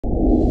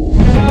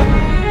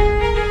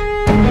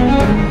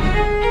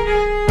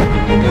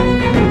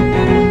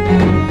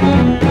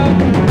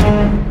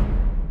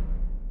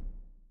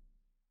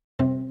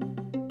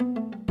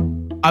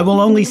I will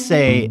only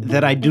say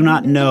that I do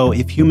not know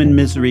if human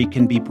misery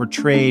can be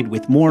portrayed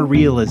with more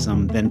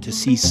realism than to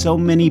see so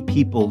many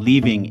people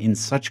leaving in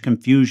such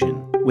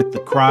confusion, with the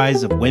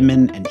cries of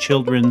women and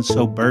children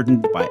so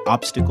burdened by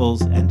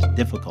obstacles and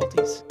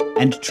difficulties.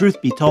 And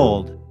truth be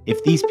told,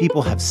 if these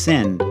people have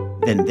sinned,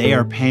 then they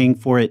are paying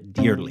for it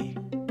dearly.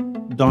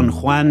 Don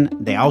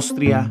Juan de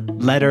Austria,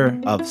 letter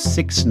of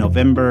 6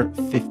 November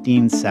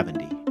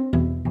 1570.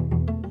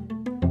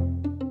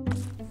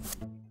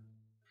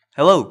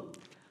 Hello.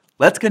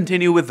 Let's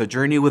continue with the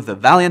journey with the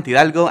valiant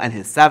Hidalgo and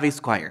his savvy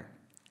squire.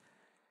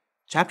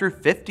 Chapter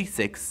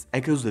 56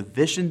 echoes the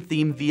vision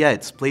theme via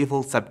its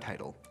playful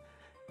subtitle,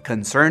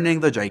 Concerning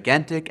the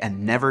Gigantic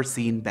and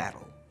Never-Seen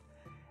Battle.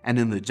 And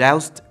in the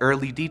joust's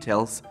early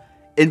details,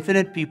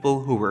 infinite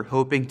people who were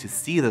hoping to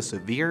see the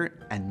severe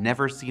and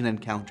never-seen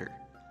encounter.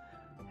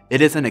 It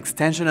is an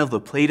extension of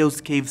the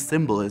Plato's cave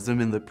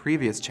symbolism in the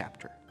previous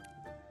chapter.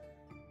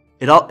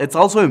 It's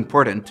also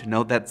important to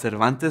note that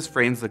Cervantes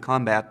frames the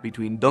combat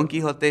between Don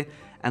Quixote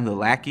and the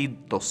lackey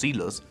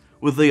Tosilos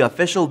with the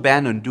official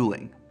ban on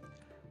dueling.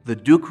 The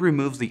Duke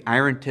removes the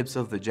iron tips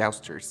of the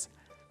jousters,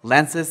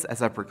 lances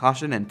as a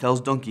precaution, and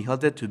tells Don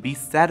Quixote to be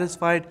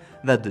satisfied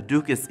that the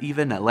Duke is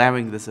even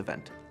allowing this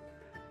event,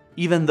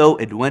 even though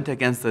it went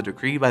against the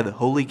decree by the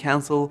Holy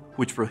Council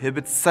which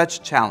prohibits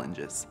such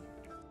challenges.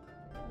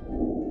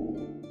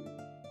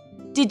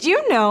 Did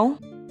you know?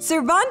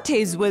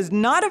 Cervantes was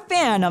not a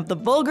fan of the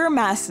vulgar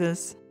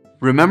masses.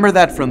 Remember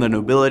that from the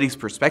nobility's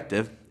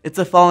perspective, it's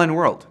a fallen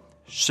world.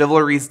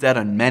 Chivalry's dead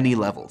on many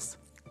levels.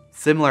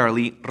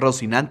 Similarly,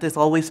 Rocinante's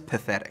always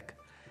pathetic.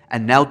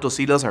 And now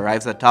Tosilos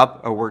arrives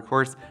atop a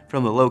workhorse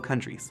from the Low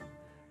Countries.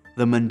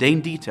 The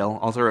mundane detail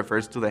also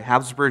refers to the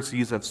Habsburgs'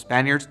 use of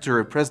Spaniards to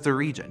repress the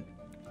region.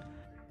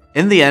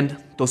 In the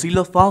end,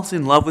 Tosilos falls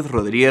in love with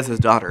Rodriguez's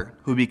daughter,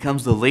 who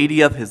becomes the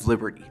lady of his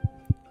liberty.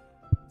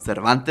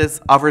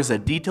 Cervantes offers a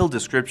detailed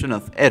description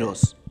of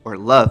eros, or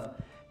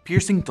love,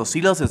 piercing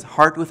Tosilos'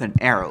 heart with an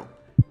arrow.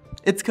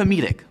 It's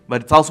comedic,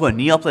 but it's also a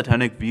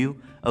Neoplatonic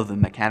view of the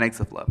mechanics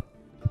of love.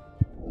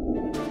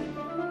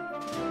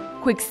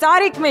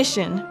 Quixotic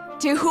mission.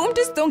 To whom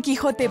does Don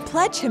Quixote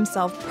pledge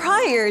himself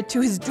prior to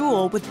his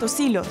duel with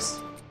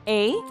Tosilos?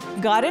 A.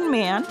 God and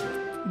man.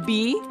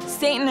 B.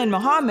 Satan and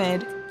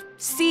Muhammad.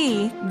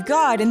 C.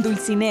 God and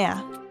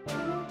Dulcinea.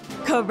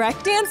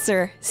 Correct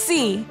answer,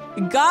 C.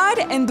 God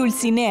and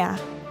Dulcinea.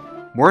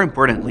 More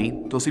importantly,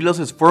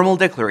 Tosilos' formal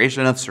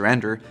declaration of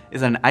surrender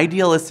is an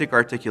idealistic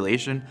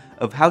articulation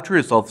of how to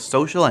resolve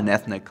social and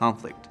ethnic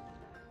conflict.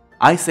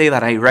 I say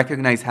that I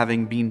recognize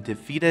having been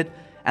defeated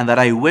and that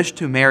I wish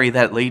to marry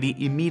that lady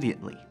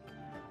immediately.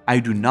 I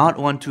do not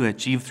want to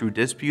achieve through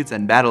disputes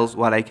and battles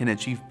what I can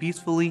achieve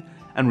peacefully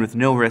and with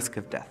no risk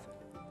of death.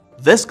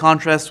 This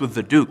contrasts with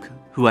the Duke,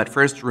 who at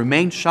first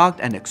remained shocked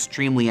and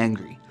extremely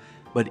angry.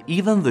 But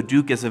even the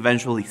Duke is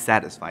eventually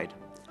satisfied.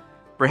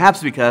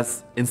 Perhaps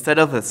because, instead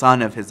of the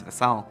son of his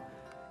vassal,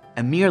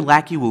 a mere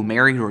lackey will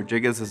marry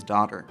Rodriguez's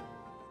daughter.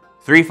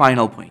 3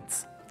 final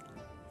points.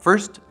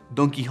 First,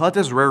 Don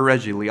Quixote's rare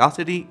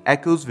religiosity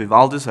echoes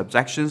Vivaldi's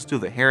objections to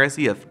the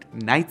heresy of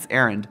knights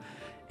errant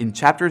in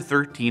chapter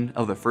 13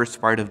 of the first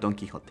part of Don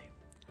Quixote.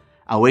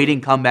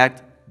 Awaiting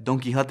combat, Don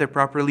Quixote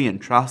properly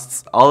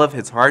entrusts all of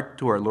his heart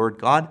to our Lord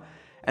God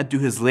and to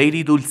his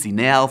lady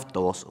Dulcinea of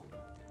Toboso.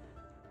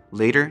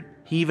 Later,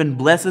 he even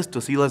blesses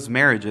Tosilos'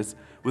 marriages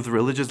with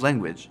religious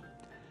language.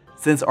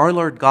 Since our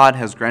Lord God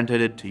has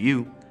granted it to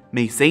you,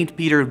 may Saint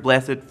Peter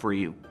bless it for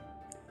you.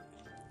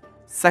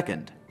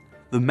 Second,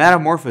 the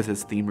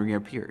metamorphosis theme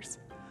reappears.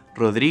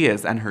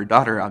 Rodriguez and her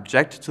daughter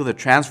object to the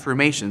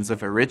transformations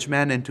of a rich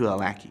man into a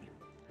lackey.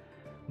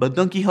 But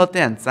Don Quixote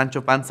and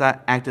Sancho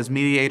Panza act as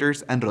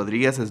mediators, and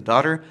Rodriguez's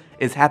daughter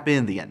is happy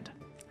in the end.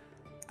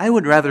 I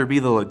would rather be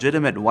the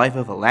legitimate wife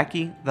of a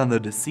lackey than the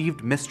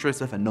deceived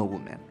mistress of a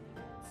nobleman.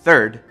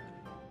 Third,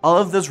 all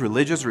of this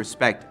religious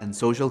respect and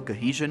social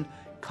cohesion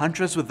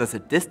contrasts with the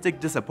sadistic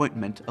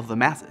disappointment of the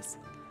masses.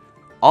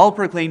 All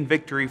proclaimed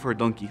victory for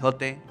Don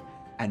Quixote,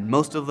 and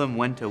most of them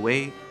went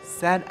away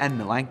sad and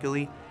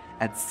melancholy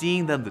at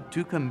seeing that the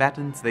 2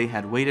 combatants they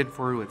had waited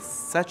for with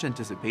such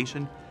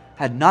anticipation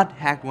had not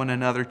hacked one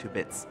another to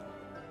bits.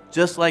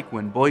 Just like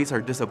when boys are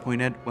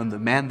disappointed when the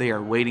man they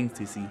are waiting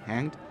to see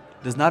hanged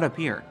does not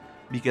appear,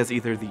 because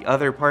either the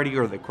other party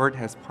or the court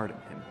has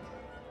pardoned him.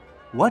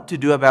 What to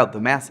do about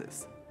the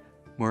masses?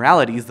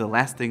 Morality is the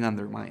last thing on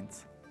their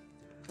minds.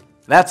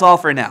 That's all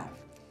for now.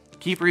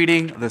 Keep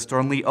reading, the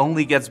story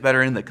only gets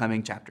better in the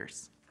coming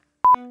chapters.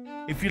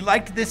 If you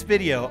liked this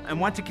video and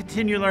want to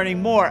continue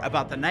learning more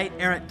about the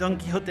knight-errant Don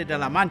Quixote de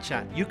la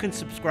Mancha, you can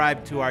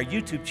subscribe to our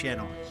YouTube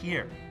channel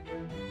here.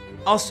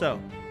 Also,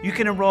 you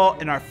can enroll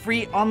in our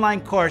free online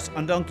course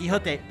on Don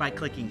Quixote by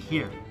clicking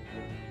here.